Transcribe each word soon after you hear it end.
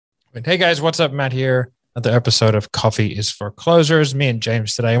Hey guys, what's up? Matt here. Another episode of Coffee is for Closers. Me and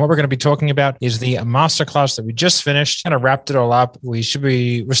James today. And what we're going to be talking about is the masterclass that we just finished. Kind of wrapped it all up. We're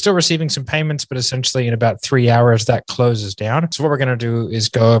still receiving some payments, but essentially in about 3 hours that closes down. So what we're going to do is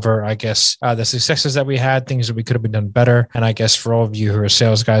go over, the successes that we had, things that we could have been done better. And I guess for all of you who are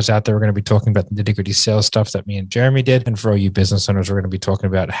sales guys out there, we're going to be talking about the nitty-gritty sales stuff that me and Jeremy did. And for all you business owners, we're going to be talking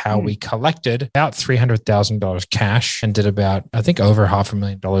about how we collected about $300,000 cash and did about, I think, over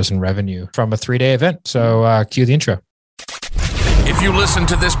 $500,000 in revenue from a 3-day event. So cue the intro. If you listen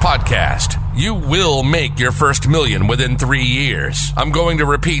to this podcast, you will make your first million within 3 years. I'm going to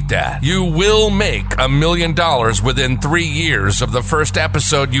repeat that. You will make $1 million within 3 years of the first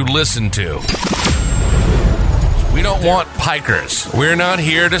episode you listen to. We don't want pikers. We're not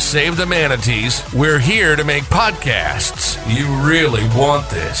here to save the manatees. We're here to make podcasts. You really want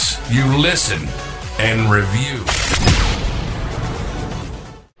this. You listen and review.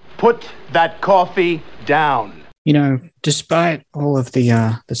 Put that coffee down. You know, despite all of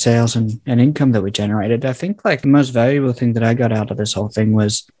the sales and income that we generated, I think like the most valuable thing that I got out of this whole thing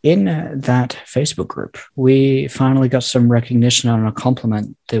was in that Facebook group, we finally got some recognition and a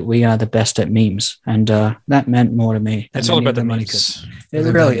compliment that we are the best at memes. And that meant more to me. It's all about the memes.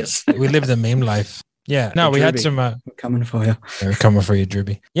 It really is. We live the meme life. Yeah, no, we had some. We're coming for you. We're coming for you,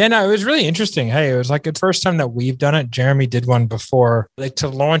 Drewby. Yeah, no, it was really interesting. Hey, it was like the first time that we've done it. Jeremy did one before, like to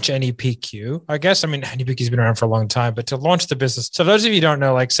launch NEPQ. I guess, I mean, NEPQ's been around for a long time, but to launch the business. So those of you who don't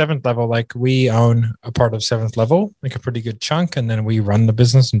know, like Seventh Level, like we own a part of Seventh Level, like a pretty good chunk, and then we run the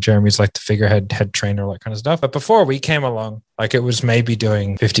business. And Jeremy's like the figurehead, head trainer, all that kind of stuff. But before we came along, like it was maybe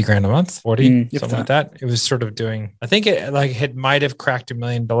doing 50 grand a month, 40, something like that. It was sort of doing, I think it might have cracked $1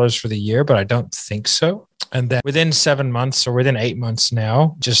 million for the year, but I don't think so. And then within 7 months or within 8 months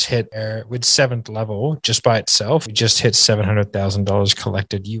now, just hit with Seventh Level just by itself, we just hit $700,000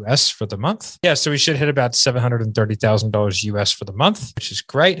 collected US for the month. Yeah, so we should hit about $730,000 US for the month, which is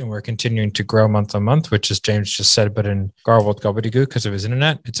great. And we're continuing to grow month on month, which as James just said, but in garbled gobbledygook because of his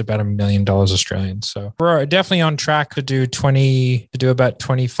internet, it's about $1 million Australian. So we're definitely on track to do about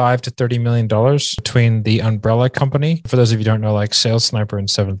 $25 to $30 million between the umbrella company. For those of you who don't know, like Sales Sniper and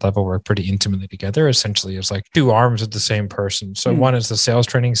Seventh Level work pretty intimately together. Essentially, it's like two arms of the same person. So one is the sales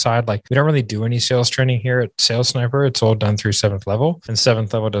training side. Like we don't really do any sales training here at Sales Sniper. It's all done through Seventh Level, and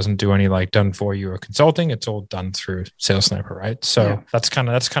Seventh Level doesn't do any like done for you or consulting. It's all done through Sales Sniper, right? So that's kind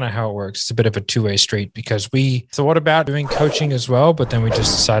of how it works. It's a bit of a two-way street because we thought about doing coaching as well, but then we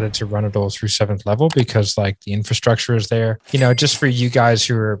just decided to run it all through Seventh Level because like the infrastructure is there. You know, just for you guys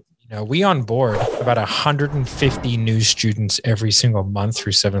who are, we onboard about 150 new students every single month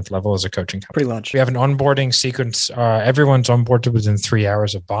through Seventh Level as a coaching company. Pretty large. We have an onboarding sequence. Everyone's onboarded within 3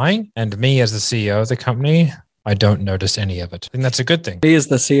 hours of buying. And me as the CEO of the company, I don't notice any of it. I think that's a good thing. He is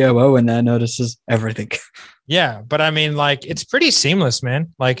the COO and there notices everything. Yeah, but I mean, like, it's pretty seamless,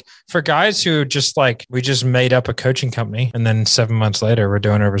 man. Like for guys who just like, we just made up a coaching company and then 7 months later, we're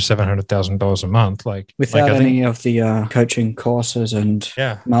doing over $700,000 a month. Like without any of the coaching courses and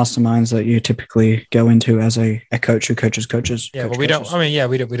masterminds that you typically go into as a coach who coaches coaches. Yeah, well, we don't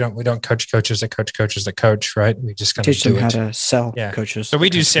coach coaches that coach coaches that coach, right? We just kind of teach them how to sell coaches. So we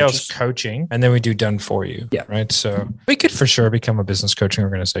do sales coaching and then we do done for you. Yeah. Right. So we could for sure become a business coaching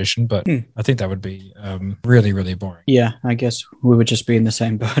organization, but I think that would be really, really boring. Yeah, I guess we would just be in the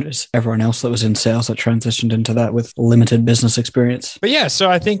same boat as everyone else that was in sales that transitioned into that with limited business experience. But yeah,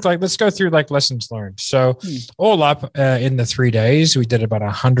 so I think like, let's go through like lessons learned. So all up in the 3 days, we did about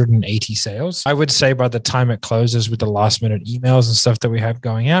 180 sales. I would say by the time it closes with the last minute emails and stuff that we have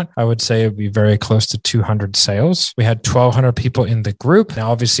going out, I would say it would be very close to 200 sales. We had 1,200 people in the group. Now,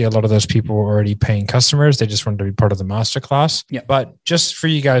 obviously, a lot of those people were already paying customers. They just wanted to be part of the masterclass. Yeah. But just for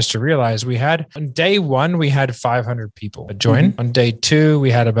you guys to realize, we had on day one, we had 500 people join. On day two,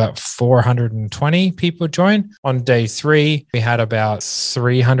 we had about 420 people join. On day three, we had about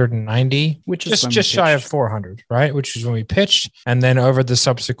 390, which is just shy of 400, right? Which is when we pitched. And then over the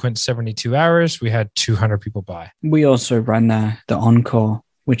subsequent 72 hours, we had 200 people buy. We also ran the encore,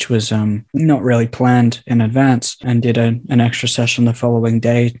 which was not really planned in advance, and did an extra session the following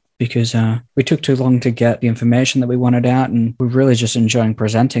day because we took too long to get the information that we wanted out, and we really just enjoying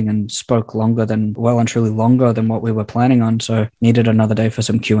presenting and spoke longer than what we were planning on. So needed another day for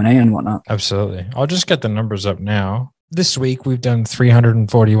some Q&A and whatnot. Absolutely. I'll just get the numbers up now. This week, we've done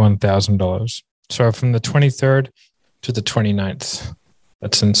 $341,000. So from the 23rd to the 29th,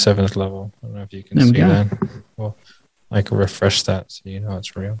 that's in Seventh Level. I don't know if you can see that. Well, I can refresh that so you know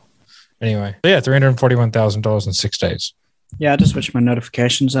it's real. Anyway, so yeah, $341,000 in 6 days. Yeah, I just switched my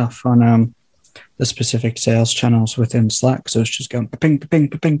notifications off on the specific sales channels within Slack. So it's just going ping, ping,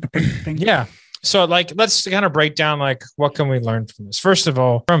 ping, ping, ping, ping. Yeah. So like, let's kind of break down like, what can we learn from this? First of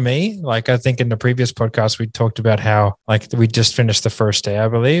all, from me, like I think in the previous podcast, we talked about how like we just finished the first day, I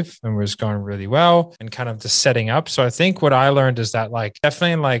believe, and it was going really well and kind of the setting up. So I think what I learned is that like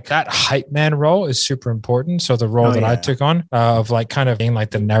definitely like that hype man role is super important. So the role I took on of like kind of being like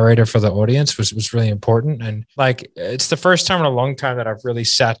the narrator for the audience was really important. And like, it's the first time in a long time that I've really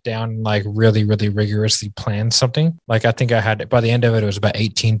sat down and like really, really rigorously planned something. Like I think I had, by the end of it, it was about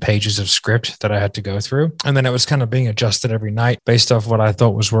 18 pages of script that I had to go through. And then it was kind of being adjusted every night based off what I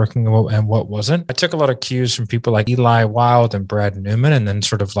thought was working and what wasn't. I took a lot of cues from people like Eli Wild and Brad Newman, and then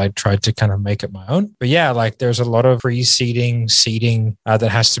sort of like tried to kind of make it my own. But yeah, like there's a lot of seeding that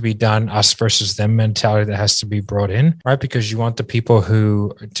has to be done, us versus them mentality that has to be brought in, right? Because you want the people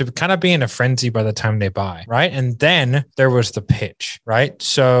who to kind of be in a frenzy by the time they buy, right? And then there was the pitch, right?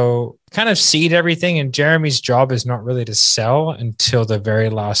 So kind of seed everything. And Jeremy's job is not really to sell until the very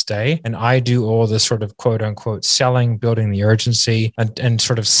last day. And I do all the sort of quote unquote selling, building the urgency and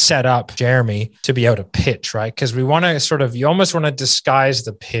sort of set up Jeremy to be able to pitch, right? Because we want to sort of, you almost want to disguise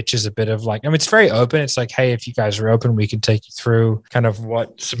the pitch as a bit of like, I mean, it's very open. It's like, hey, if you guys are open, we can take you through kind of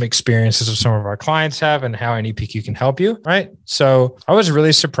what some experiences of some of our clients have and how NEPQ can help you, right? So I was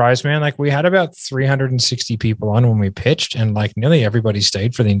really surprised, man. Like we had about 360 people on when we pitched and like nearly everybody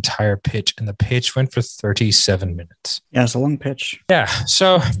stayed for the entire pitch, and the pitch went for 37 minutes. Yeah, it's a long pitch. Yeah,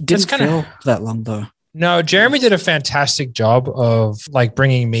 so didn't feel that long though. No, Jeremy did a fantastic job of like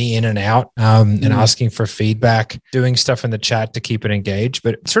bringing me in and out and asking for feedback, doing stuff in the chat to keep it engaged,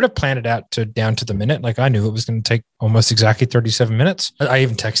 but sort of planned it out down to the minute. Like I knew it was going to take almost exactly 37 minutes. I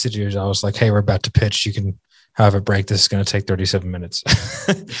even texted you. I was like, hey, we're about to pitch. You can have a break. This is going to take 37 minutes.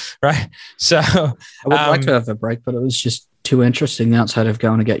 Right. So I would like to have a break, but it was just too interesting outside of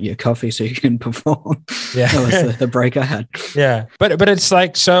going to get you a coffee so you can perform. Yeah. That was the break I had. Yeah. But it's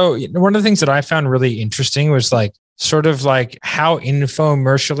like, so one of the things that I found really interesting was like sort of like how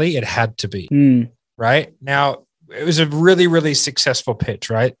infomercially it had to be. Right. Now, it was a really, really successful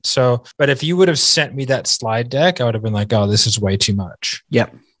pitch, right? So, but if you would have sent me that slide deck, I would have been like, oh, this is way too much.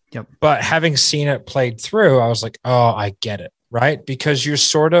 Yep. But having seen it played through, I was like, oh, I get it. Right? Because you're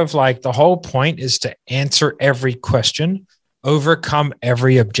sort of like, the whole point is to answer every question, overcome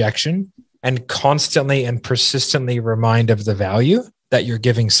every objection, and constantly and persistently remind of the value that you're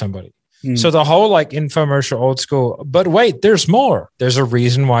giving somebody. So the whole like infomercial old school, but wait, there's more. There's a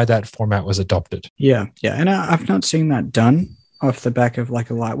reason why that format was adopted. Yeah. Yeah. And I've not seen that done off the back of like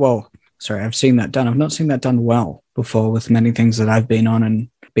a lot. Well, sorry, I've seen that done. I've not seen that done well before with many things that I've been on and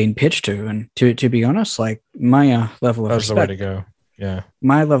been pitched to. And to be honest, like my level of respect, the way to go. Yeah.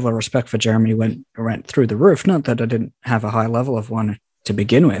 My level of respect for Jeremy went through the roof. Not that I didn't have a high level of one to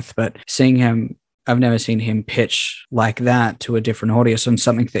begin with, but seeing him, I've never seen him pitch like that to a different audience on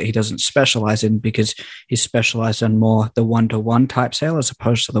something that he doesn't specialize in, because he's specialized on more the one-to-one type sale as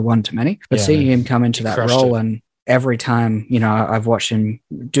opposed to the one-to-many. But seeing him come into that role and every time, you know, I've watched him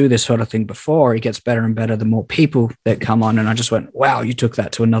do this sort of thing before, he gets better and better the more people that come on. And I just went, wow, you took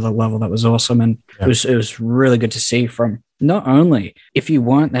that to another level. That was awesome. And it was really good to see from not only if you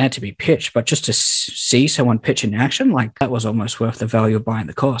weren't there to be pitched, but just to see someone pitch in action, like that was almost worth the value of buying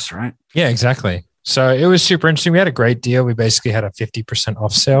the course, right? Yeah, exactly. So it was super interesting. We had a great deal. We basically had a 50%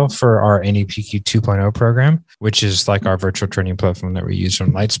 off sale for our NEPQ 2.0 program, which is like our virtual training platform that we use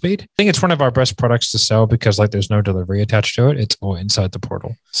from Lightspeed. I think it's one of our best products to sell because like there's no delivery attached to it. It's all inside the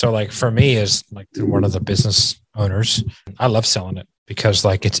portal. So like for me as like one of the business owners, I love selling it because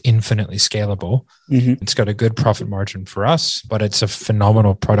like it's infinitely scalable. It's got a good profit margin for us, but it's a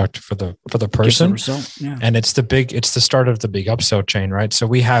phenomenal product for the person. And it's the start of the big upsell chain, right? So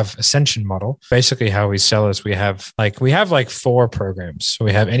we have Ascension model. Basically how we sell is we have like 4 programs. So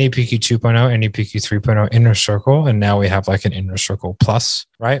we have NEPQ 2.0, NEPQ 3.0, Inner Circle, and now we have like an Inner Circle Plus,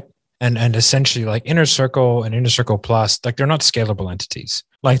 right? And essentially like Inner Circle and Inner Circle Plus, like they're not scalable entities.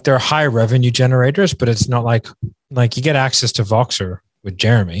 Like they're high revenue generators, but it's not like you get access to Voxer with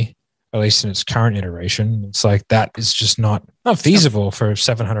Jeremy, at least in its current iteration. It's like that is just not feasible for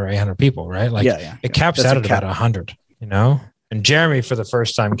 700, 800 people, right? Like it caps out at about 100, you know? And Jeremy for the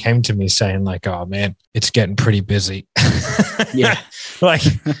first time came to me saying like, oh man, it's getting pretty busy. Like,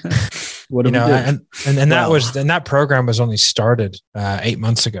 what do we do? And that program was only started 8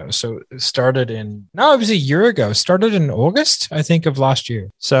 months ago. So it started it was a year ago. Started in August, I think, of last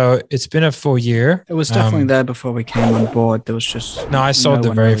year. So it's been a full year. It was definitely there before we came on board. There was just I sold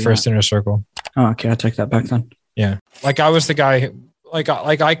the very first Inner Circle. Oh, okay. I take that back then. Yeah, like I was the guy. Like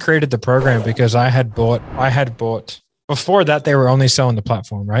I created the program because I had bought before that, they were only selling the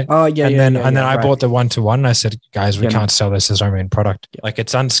platform, right? Oh yeah. And then I right. bought the 1-to-1 and I said, guys, we Yeah, can't sell this as our main product. Yeah. Like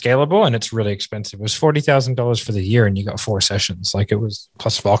it's unscalable and it's really expensive. It was $40,000 for the year and you got 4 sessions. Like it was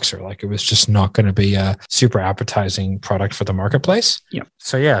plus Voxer. Like it was just not going to be a super appetizing product for the marketplace. Yeah.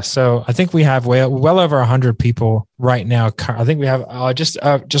 So yeah. So I think we have well over 100 people right now. I think we have just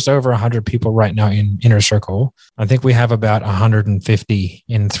over 100 people right now in Inner Circle. I think we have about 150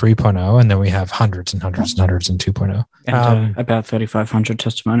 in 3.0 and then we have hundreds and hundreds and hundreds in 2.0. And about 3,500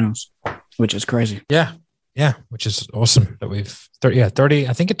 testimonials, which is crazy. Yeah. Yeah, which is awesome that we've 30.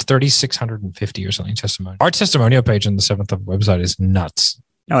 I think it's 3,650 or something testimonial. Our testimonial page on the 7th Level website is nuts.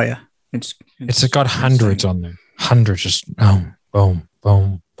 Oh yeah, it's got hundreds on there. Hundreds, just boom, boom,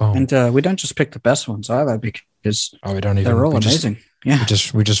 boom, boom. And we don't just pick the best ones either because we don't even. they're all amazing. Yeah,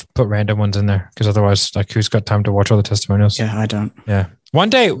 we just put random ones in there because otherwise, like, who's got time to watch all the testimonials? Yeah, I don't. Yeah.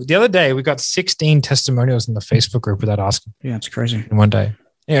 The other day, we got 16 testimonials in the Facebook group without asking. Yeah, it's crazy. In one day.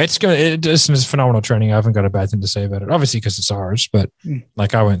 Yeah, it's good. It's phenomenal training. I haven't got a bad thing to say about it. Obviously, because it's ours, but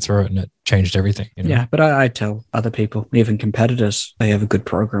like I went through it and it changed everything. You know? Yeah, but I tell other people, even competitors, they have a good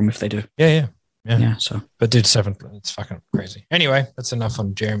program if they do. Yeah. So, but dude, 7th, it's fucking crazy. Anyway, that's enough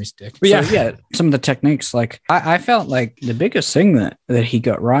on Jeremy's dick. But yeah, some of the techniques, like I felt like the biggest thing that he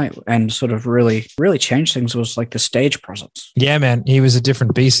got right and sort of really, really changed things was like the stage presence. Yeah, man, he was a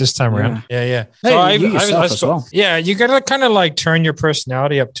different beast this time around. Yeah. Hey, you yourself as well. Yeah, you got to kind of like turn your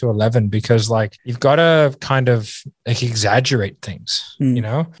personality up to 11 because like you've got to kind of like exaggerate things, you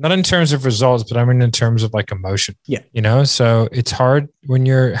know, not in terms of results, but I mean in terms of like emotion. Yeah, you know, so it's hard when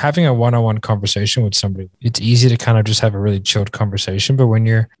you're having a one-on-one conversation with somebody. It's easy to kind of just have a really chilled conversation, but when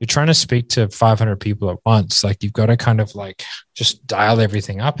you're trying to speak to 500 people at once, like you've got to kind of like just dial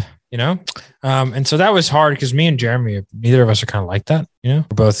everything up, you know? And so that was hard because me and Jeremy, neither of us are kind of like that, you know?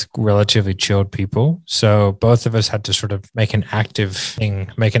 We're both relatively chilled people. So both of us had to sort of make an active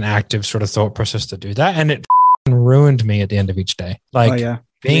sort of thought process to do that. And it ruined me at the end of each day. Like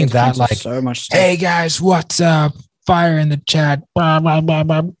being that like, so much stuff. Hey guys, what's up? Fire in the chat, blah, blah, blah,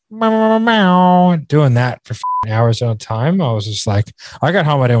 blah, blah, blah, doing that for hours at a time. I was just like, I got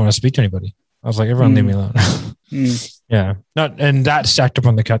home, I didn't want to speak to anybody. I was like, everyone leave me alone. Yeah. And that stacked up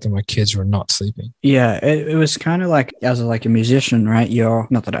on the fact that my kids were not sleeping. Yeah. It was kind of like, as a musician, right?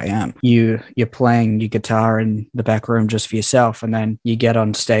 Not that I am, you're playing your guitar in the back room just for yourself. And then you get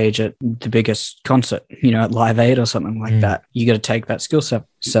on stage at the biggest concert, you know, at Live Aid or something like that. You got to take that skill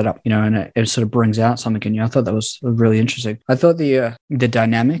set up, you know, and it sort of brings out something in you. I thought that was really interesting. I thought the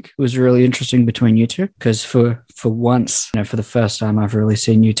dynamic was really interesting between you two because for once, you know, for the first time, I've really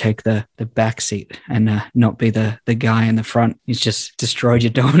seen you take the back seat and not be the guy in the front. He's just destroyed your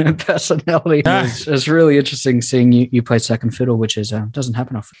dominant personality. It was really interesting seeing you play second fiddle, which is doesn't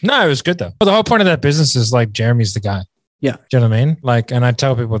happen often. No, it was good though. Well, the whole point of that business is like Jeremy's the guy. Yeah. Do you know what I mean? Like, and I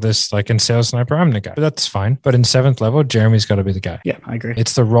tell people this, like in Sales Sniper, I'm the guy, but that's fine. But in 7th Level, Jeremy's got to be the guy. Yeah, I agree.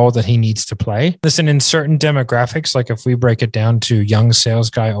 It's the role that he needs to play. Listen, in certain demographics, like if we break it down to young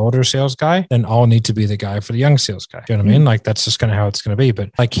sales guy, older sales guy, then I'll need to be the guy for the young sales guy. Do you know what I mean? Like that's just kind of how it's going to be. But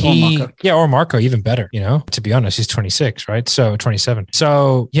like or Marco, even better, you know, to be honest, he's 26, right? So 27.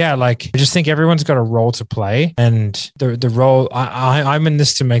 So yeah, like I just think everyone's got a role to play and the role, I'm in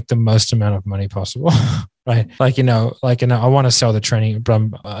this to make the most amount of money possible. Right. Like, I want to sell the training,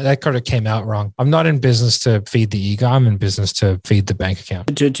 but that kind of came out wrong. I'm not in business to feed the ego. I'm in business to feed the bank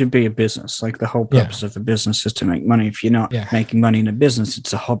account. To be a business, like the whole purpose of a business is to make money. If you're not making money in a business,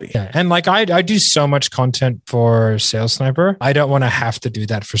 it's a hobby. Yeah. And like, I do so much content for Sales Sniper. I don't want to have to do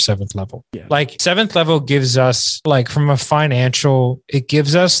that for 7th Level. Yeah. Like 7th Level gives us like from a financial, it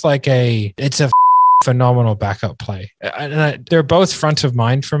gives us like it's a phenomenal backup play. And they're both front of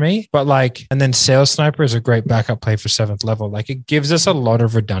mind for me, but like, and then Sales Sniper is a great backup play for 7th Level. Like it gives us a lot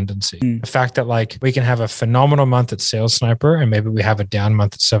of redundancy. The fact that like we can have a phenomenal month at Sales Sniper and maybe we have a down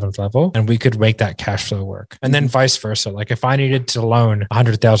month at 7th Level and we could make that cash flow work. And then vice versa. Like if I needed to loan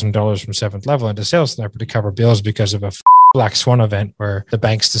 $100,000 from 7th Level into Sales Sniper to cover bills because of a black swan event where the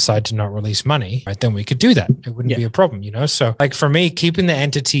banks decide to not release money, right? Then we could do that. It wouldn't be a problem, you know? So like for me, keeping the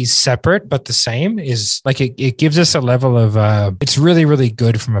entities separate, but the same is like, it gives us a level of, it's really, really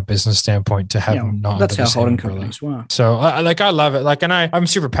good from a business standpoint to have not. That's how holding companies work. So I love it. Like, and I'm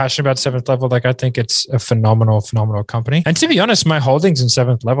super passionate about 7th Level. Like I think it's a phenomenal company. And to be honest, my holdings in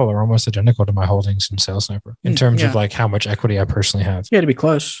 7th Level are almost identical to my holdings in Sales Sniper in terms of like how much equity I personally have. Yeah, to be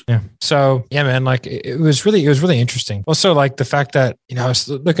close. Yeah. So yeah, man, like it was really interesting. Well, also like the fact that,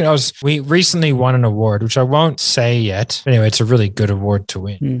 we recently won an award, which I won't say yet. Anyway, it's a really good award to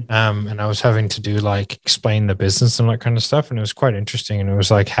win. And I was having to do like explain the business and that kind of stuff. And it was quite interesting. And it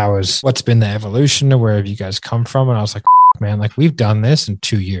was like, what's been the evolution of where have you guys come from? And I was like, man, like we've done this in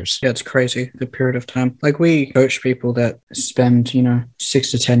 2 years. Yeah, it's crazy, the period of time. Like we coach people that spend,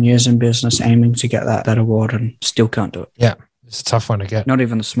 6 to 10 years in business aiming to get that award and still can't do it. Yeah. It's a tough one to get. Not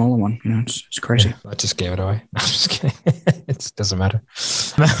even the smaller one. It's crazy. Yeah, I just gave it away. I'm just kidding. It doesn't matter.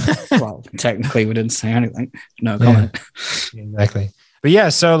 Well, technically we didn't say anything. No comment. Yeah, exactly. But yeah,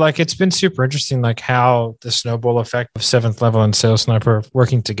 so like it's been super interesting, like how the snowball effect of 7th Level and Sales Sniper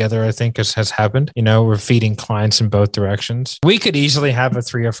working together, I think has happened. We're feeding clients in both directions. We could easily have a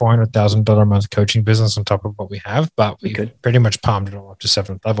 $300,000 or $400,000 a month coaching business on top of what we have, but we could pretty much palmed it all up to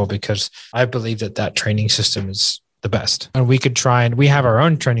 7th Level because I believe that training system is the best. And we could we have our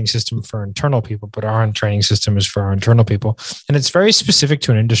own training system for internal people, but our own training system is for our internal people. And it's very specific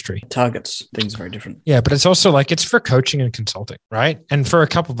to an industry. Targets things very different. Yeah, but it's also like it's for coaching and consulting, right? And for a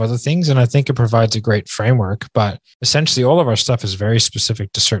couple of other things. And I think it provides a great framework, but essentially all of our stuff is very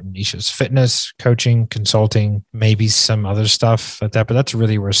specific to certain niches: fitness, coaching, consulting, maybe some other stuff like that. But that's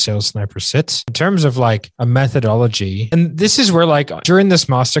really where Sales Sniper sits in terms of like a methodology. And this is where like during this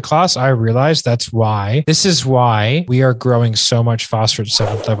masterclass, I realized this is why we are growing so much faster at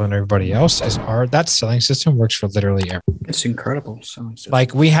 7th Level than everybody else. That selling system works for literally everyone. It's incredible.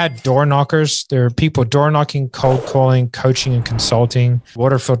 Like we had door knockers. There are people door knocking, cold calling, coaching and consulting,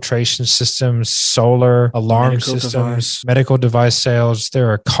 water filtration systems, solar alarm systems, medical device sales. There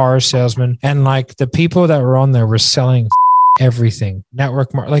are car salesmen. And like the people that were on there were selling everything,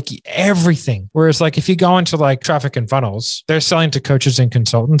 like everything. Whereas like if you go into like traffic and funnels, they're selling to coaches and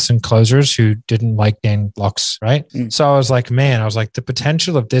consultants and closers who didn't like Dan blocks, right? So I was like, the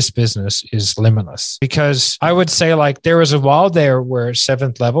potential of this business is limitless, because I would say like there was a while there where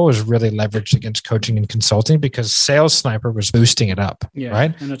 7th Level was really leveraged against coaching and consulting because Sales Sniper was boosting it up,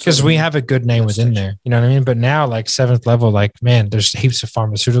 right? Because we have a good name within there, you know what I mean? But now like 7th Level, like man, there's heaps of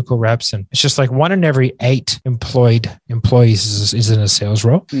pharmaceutical reps, and it's just like 1 in every 8 employees is in a sales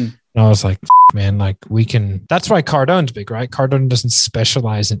role. And I was like, man, like that's why Cardone's big, right? Cardone doesn't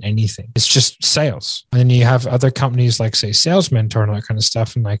specialize in anything. It's just sales. And then you have other companies like say Sales Mentor and that kind of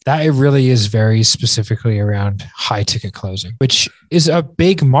stuff. And like that, it really is very specifically around high ticket closing, which is a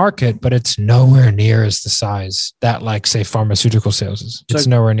big market, but it's nowhere near as the size that like say pharmaceutical sales is. It's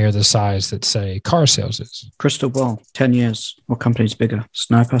nowhere near the size that say car sales is. Crystal ball, 10 years. What company's bigger?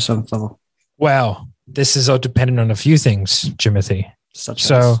 Sniper, 7th Level? Well, this is all dependent on a few things, Jimothy.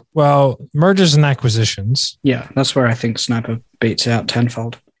 So, mergers and acquisitions. Yeah, that's where I think Sniper beats out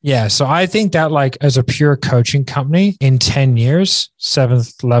tenfold. Yeah. So I think that like as a pure coaching company in 10 years,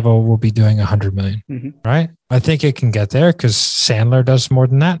 7th Level will be doing 100 million, right? I think it can get there because Sandler does more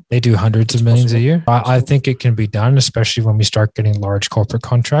than that. They do hundreds of millions a year. I think it can be done, especially when we start getting large corporate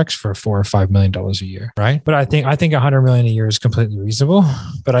contracts for $4 or $5 million a year, right? But I think 100 million a year is completely reasonable.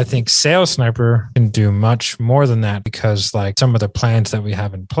 But I think Sales Sniper can do much more than that because like some of the plans that we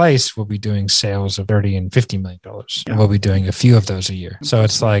have in place will be doing sales of $30 and $50 million. And we'll be doing a few of those a year. So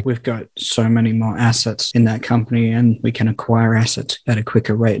it's like we've got so many more assets in that company, and we can acquire assets at a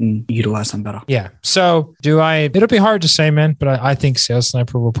quicker rate and utilize them better. Yeah. So it'll be hard to say, man, but I think Sales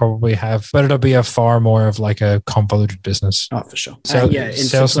Sniper will probably but it'll be a far more of like a convoluted business. Oh, for sure. So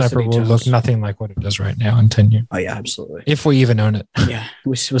Sales Sniper will look nothing like what it does right now in 10 years. Oh yeah, absolutely. If we even own it. Yeah.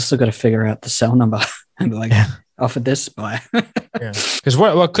 We've still got to figure out the cell number and be like, offered this by. Because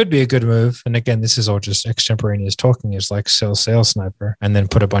what could be a good move, and again, this is all just extemporaneous talking, is like sell Sales Sniper and then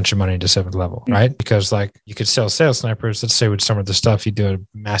put a bunch of money into 7th Level, right? Because like you could sell Sales Snipers, let's say with some of the stuff, you do a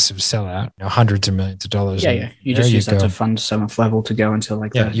massive sellout, hundreds of millions of dollars. Yeah. You just use that to fund 7th Level to go into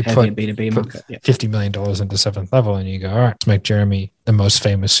like the heavy B2B market. $50 million into 7th Level and you go, all right, let's make Jeremy the most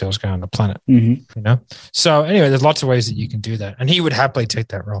famous sales guy on the planet, you know? So anyway, there's lots of ways that you can do that. And he would happily take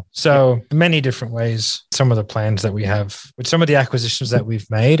that role. So many different ways, some of the plans that we have with some of the acquisitions that we've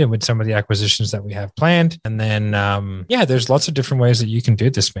made and with some of the acquisitions that we have planned. And then, there's lots of different ways that you can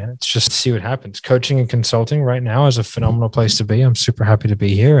do this, man. It's just see what happens. Coaching and consulting right now is a phenomenal place to be. I'm super happy to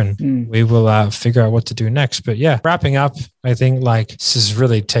be here and we will figure out what to do next. But yeah, wrapping up, I think like this is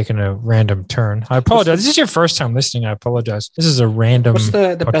really taking a random turn. I apologize. This is your first time listening. I apologize. This is a random What's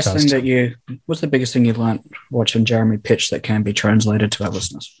the best thing what's the biggest thing you've learned watching Jeremy pitch that can be translated to our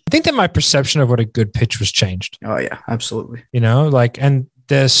listeners? I think that my perception of what a good pitch was changed. Oh yeah, absolutely. You know, like, and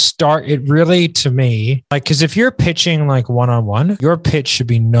the start, it really, to me, like, because if you're pitching like one-on-one, your pitch should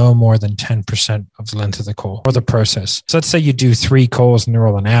be no more than 10% of the length of the call or the process. So let's say you do 3 calls and they're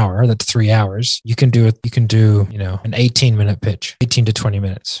all an hour, that's 3 hours. You can do, an 18-minute pitch, 18 to 20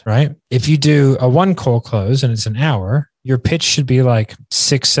 minutes, right? If you do a 1 call close and it's an hour, your pitch should be like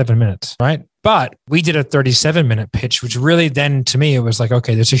 6-7 minutes, right? But we did a 37-minute pitch, which really then to me, it was like,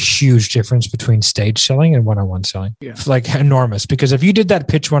 okay, there's a huge difference between stage selling and one-on-one selling. Yeah. It's like enormous, because if you did that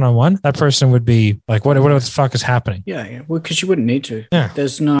pitch one-on-one, that person would be like, what the fuck is happening? Yeah. Well, because you wouldn't need to. Yeah.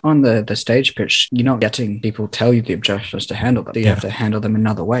 There's no, on the stage pitch, you're not getting people tell you the objections to handle them. You have to handle them in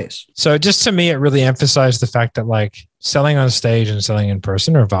other ways. So just to me, it really emphasized the fact that like selling on stage and selling in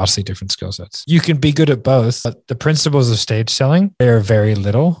person are vastly different skill sets. You can be good at both, but the principles of stage selling, they are very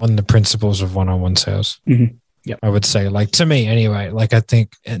little on the principles of one-on-one sales. Mm-hmm. Yeah, I would say, like, to me anyway, like, I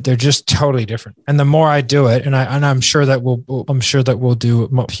think they're just totally different. And the more I do it, and I'm sure that we'll do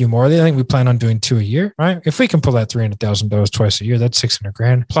a few more. I think we plan on doing 2 a year, right? If we can pull that $300,000 twice a year, that's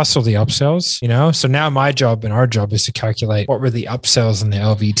 $600,000 plus all the upsells, So now my job and our job is to calculate what were the upsells and the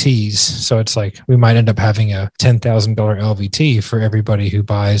LVTs. So it's like, we might end up having a $10,000 LVT for everybody who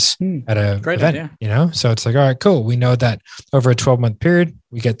buys at a event, idea. So it's like, all right, cool. We know that over a 12-month period,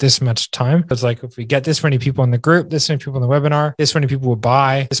 we get this much time. It's like, if we get this many people in the group, this many people in the webinar, this many people will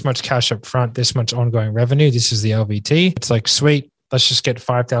buy, this much cash up front, this much ongoing revenue, this is the LVT. It's like, sweet. Let's just get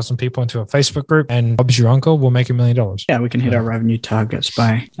 5,000 people into a Facebook group and Bob's your uncle, we'll make $1 million. Yeah, we can hit our revenue targets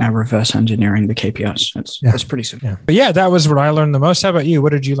by reverse engineering the KPIs. That's pretty simple. Yeah. But yeah, that was what I learned the most. How about you?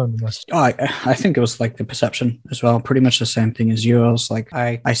 What did you learn the most? Oh, I think it was like the perception as well. Pretty much the same thing as you. I was like,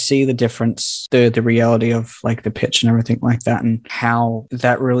 I see the difference, the reality of like the pitch and everything like that, and how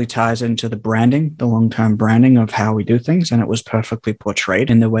that really ties into the branding, the long-term branding of how we do things. And it was perfectly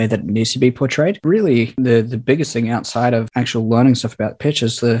portrayed in the way that it needs to be portrayed. Really, the biggest thing outside of actual learning stuff about pitch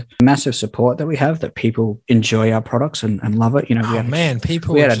is the massive support that we have, that people enjoy our products and love it.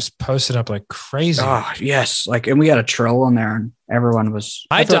 People just posted up like crazy. Oh, yes. And we had a troll on there, and everyone was...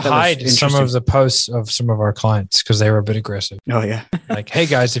 I had to hide some of the posts of some of our clients because they were a bit aggressive. Oh, yeah. Like, hey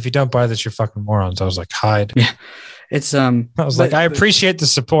guys, if you don't buy this, you're fucking morons. I was like, hide. Yeah. It's I was like, I appreciate the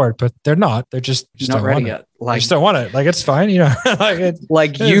support, but they're not. They're just not ready yet. I just don't want it. Like, it's fine,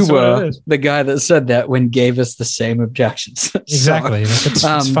 like you were the guy that said that when gave us the same objections. Exactly.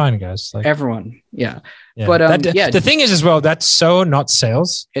 It's fine, guys. Like, everyone, yeah. Yeah. But the thing is as well, that's so not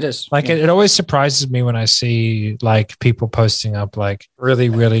sales. It is. Like it always surprises me when I see like people posting up like really,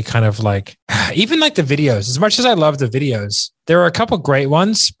 really kind of like, even like the videos. As much as I love the videos, there are a couple great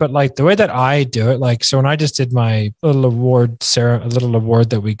ones, but like the way that I do it, like, so when I just did my little award, a little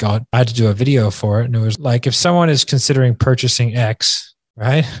award that we got, I had to do a video for it. And it was like, if someone is considering purchasing X,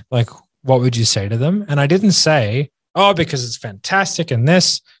 right? Like, what would you say to them? And I didn't say, oh, because it's fantastic and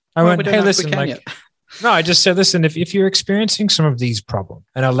this. I went, hey, listen, no, I just said, listen, if you're experiencing some of these problems,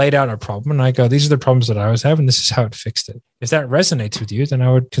 and I laid out a problem and I go, these are the problems that I was having, this is how it fixed it. If that resonates with you, then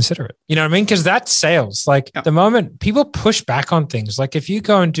I would consider it. You know what I mean? Because that's sales. Like the moment people push back on things, like if you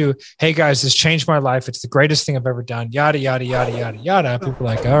go and do, hey guys, this changed my life. It's the greatest thing I've ever done. Yada, yada, yada, yada, yada. People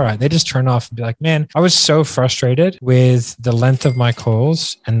are like, all right, they just turn off and be like, man, I was so frustrated with the length of my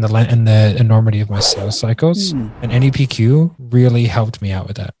calls and the enormity of my sales cycles. And NEPQ really helped me out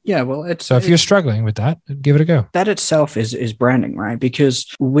with that. Yeah, well, if you're struggling with that, give it a go. That itself is branding, right? Because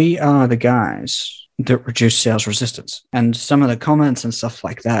we are the guys that reduce sales resistance. And some of the comments and stuff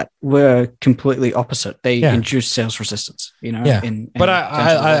like that were completely opposite. They induce sales resistance, Yeah. But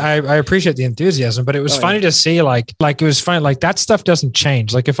I appreciate the enthusiasm, but it was funny to see like it was funny, like that stuff doesn't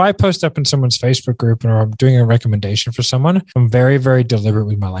change. Like if I post up in someone's Facebook group or I'm doing a recommendation for someone, I'm very, very deliberate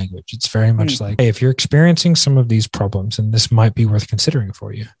with my language. It's very much like, hey, if you're experiencing some of these problems and this might be worth considering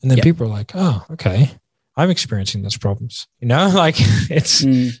for you. And then people are like, oh, okay. I'm experiencing those problems, like it's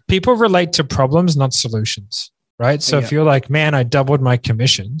people relate to problems, not solutions. Right. So if you're like, man, I doubled my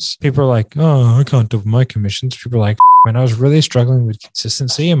commissions, people are like, oh, I can't double my commissions. People are like, man, I was really struggling with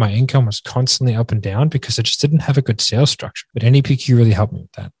consistency and my income was constantly up and down because I just didn't have a good sales structure. But NEPQ really helped me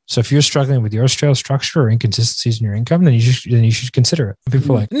with that. So if you're struggling with your sales structure or inconsistencies in your income, then you should consider it. And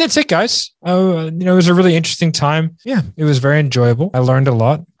people are like, and that's it, guys. It was a really interesting time. Yeah, it was very enjoyable. I learned a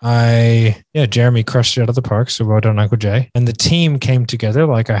lot. Jeremy crushed it out of the park. So well done, Uncle Jay. And the team came together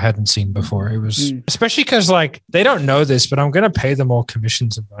like I hadn't seen before. It was especially because like they don't know this, but I'm going to pay them all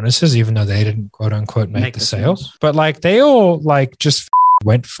commissions and bonuses, even though they didn't quote unquote make the sale. But like they all like just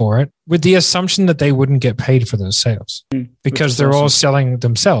went for it with the assumption that they wouldn't get paid for those sales because they're all selling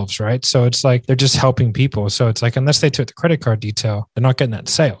themselves, right? So it's like they're just helping people. So it's like, unless they took the credit card detail, they're not getting that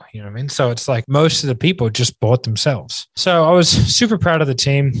sale. You know what I mean? So it's like most of the people just bought themselves. So I was super proud of the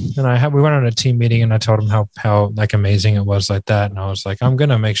team, and we went on a team meeting, and I told them how like amazing it was like that. And I was like, I'm going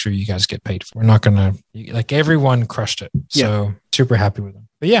to make sure you guys get paid for it. We're not going to, like, everyone crushed it. So super happy with them.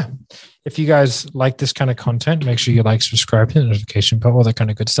 But yeah, if you guys like this kind of content, make sure you like, subscribe to the notification bell, all that kind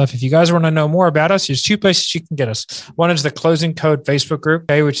of good stuff. If you guys want to know more about us, there's two places you can get us. One is the Closing Code Facebook group,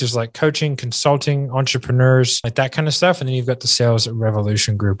 okay, which is like coaching, consulting, entrepreneurs, like that kind of stuff. And then you've got the Sales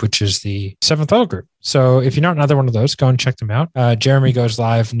Revolution group, which is the 7th level group. So if you're not in either one of those, go and check them out. Jeremy goes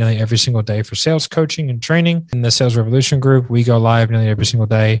live nearly every single day for sales coaching and training. In the Sales Revolution group, we go live nearly every single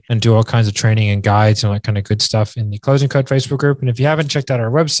day and do all kinds of training and guides and all that kind of good stuff in the Closing Code Facebook group. And if you haven't checked out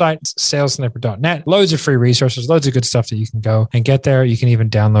our website, it's salesniper.net. Loads of free resources, loads of good stuff that you can go and get there. You can even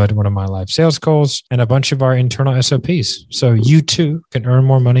download one of my live sales calls and a bunch of our internal SOPs. So you too can earn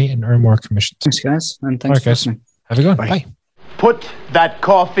more money and earn more commissions. Thanks, guys. And thanks for listening. Have a good one. Bye. Put that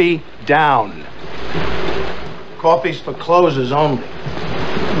coffee down. Coffee's for closers only.